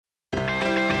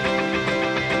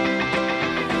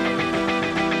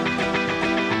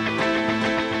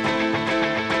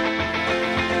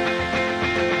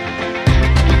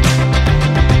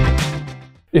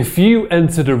If you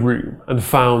entered a room and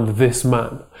found this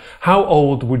man, how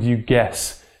old would you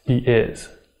guess he is?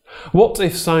 What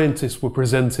if scientists were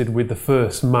presented with the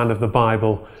first man of the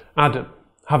Bible, Adam?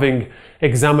 Having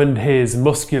examined his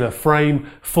muscular frame,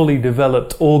 fully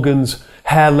developed organs,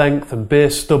 hair length and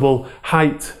beard stubble,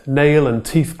 height, nail and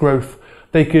teeth growth,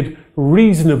 they could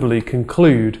reasonably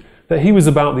conclude that he was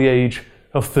about the age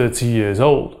of 30 years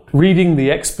old. Reading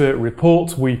the expert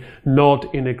report, we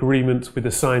nod in agreement with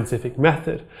the scientific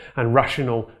method and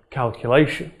rational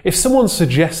calculation. If someone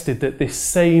suggested that this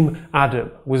same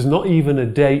Adam was not even a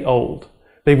day old,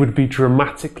 they would be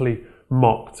dramatically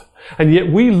mocked. And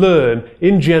yet we learn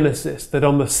in Genesis that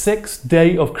on the sixth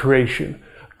day of creation,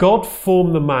 God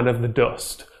formed the man of the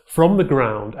dust from the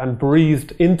ground and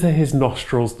breathed into his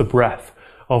nostrils the breath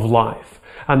of life,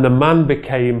 and the man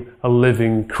became a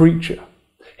living creature.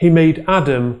 He made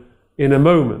Adam in a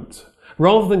moment.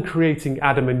 Rather than creating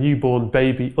Adam a newborn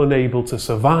baby unable to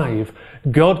survive,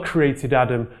 God created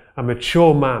Adam a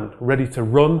mature man ready to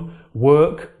run,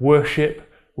 work,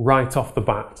 worship right off the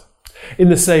bat. In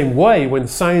the same way, when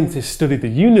scientists study the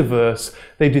universe,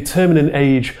 they determine an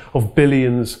age of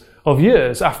billions of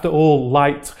years. After all,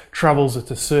 light travels at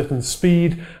a certain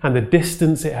speed, and the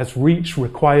distance it has reached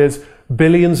requires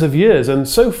billions of years, and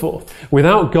so forth.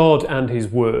 Without God and his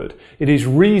word, it is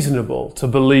reasonable to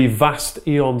believe vast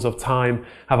eons of time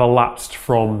have elapsed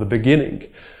from the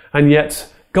beginning. And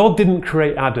yet, God didn't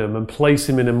create Adam and place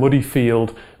him in a muddy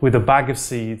field with a bag of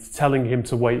seeds, telling him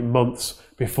to wait months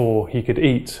before he could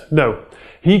eat. No,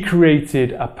 he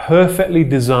created a perfectly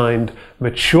designed,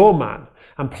 mature man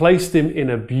and placed him in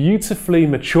a beautifully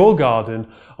mature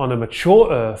garden on a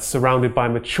mature earth surrounded by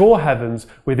mature heavens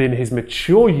within his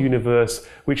mature universe,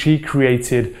 which he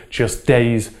created just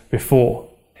days before.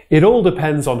 It all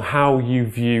depends on how you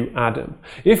view Adam.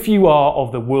 If you are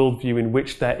of the worldview in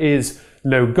which there is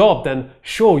no God, then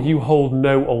sure, you hold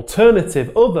no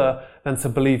alternative other than to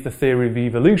believe the theory of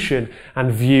evolution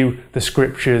and view the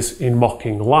scriptures in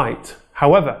mocking light.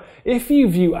 However, if you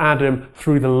view Adam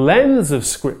through the lens of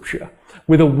scripture,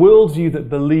 with a worldview that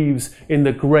believes in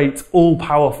the great,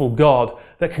 all-powerful God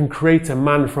that can create a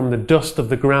man from the dust of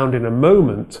the ground in a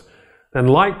moment, then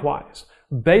likewise,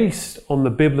 based on the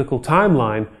biblical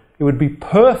timeline, it would be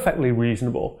perfectly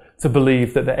reasonable to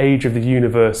believe that the age of the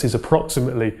universe is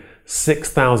approximately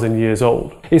 6,000 years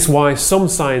old. It's why some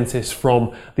scientists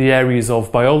from the areas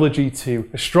of biology to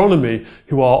astronomy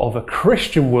who are of a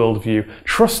Christian worldview,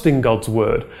 trusting God's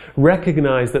word,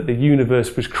 recognize that the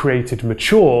universe was created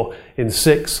mature in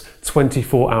 6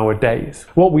 24-hour days.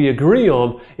 What we agree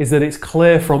on is that it's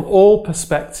clear from all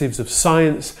perspectives of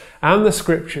science and the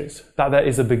scriptures that there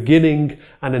is a beginning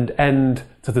and an end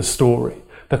to the story.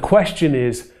 The question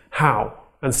is how,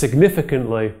 and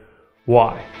significantly,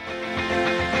 why?